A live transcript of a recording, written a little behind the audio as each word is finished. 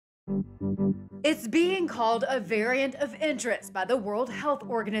It's being called a variant of interest by the World Health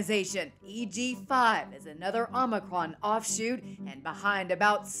Organization. EG5 is another Omicron offshoot and behind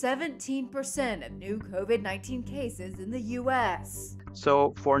about 17% of new COVID 19 cases in the US.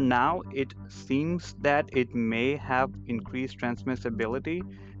 So for now, it seems that it may have increased transmissibility,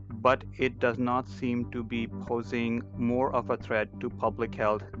 but it does not seem to be posing more of a threat to public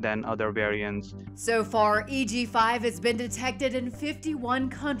health than other variants. So far, EG5 has been detected in 51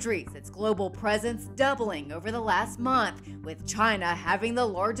 countries, its global presence doubling over the last month, with China having the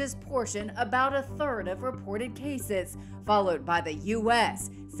largest portion, about a third of reported cases, followed by the US,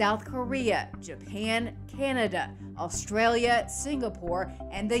 South Korea, Japan, Canada, Australia, Singapore,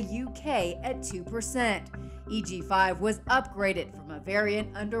 and the UK at 2%. EG5 was upgraded from a variant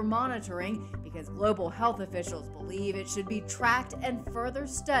under monitoring because global health officials believe it should be tracked and further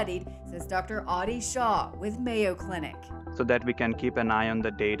studied, says Dr. Audie Shaw with Mayo Clinic. So that we can keep an eye on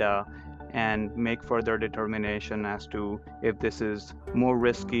the data and make further determination as to if this is more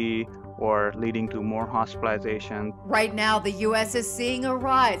risky or leading to more hospitalization. Right now, the U.S. is seeing a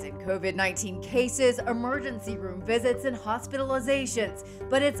rise in COVID-19 cases, emergency room visits, and hospitalizations,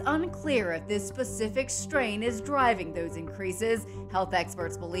 but it's unclear if this specific strain is driving those increases. Health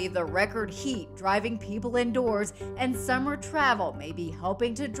experts believe the record heat driving people indoors and summer travel may be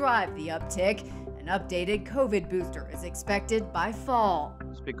helping to drive the uptick. An updated COVID booster is expected by fall.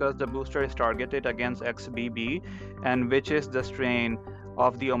 It's because the booster is targeted against XBB, and which is the strain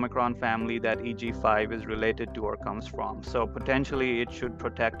of the Omicron family that EG5 is related to or comes from. So potentially it should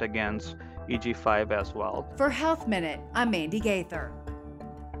protect against EG5 as well. For Health Minute, I'm Mandy Gaither.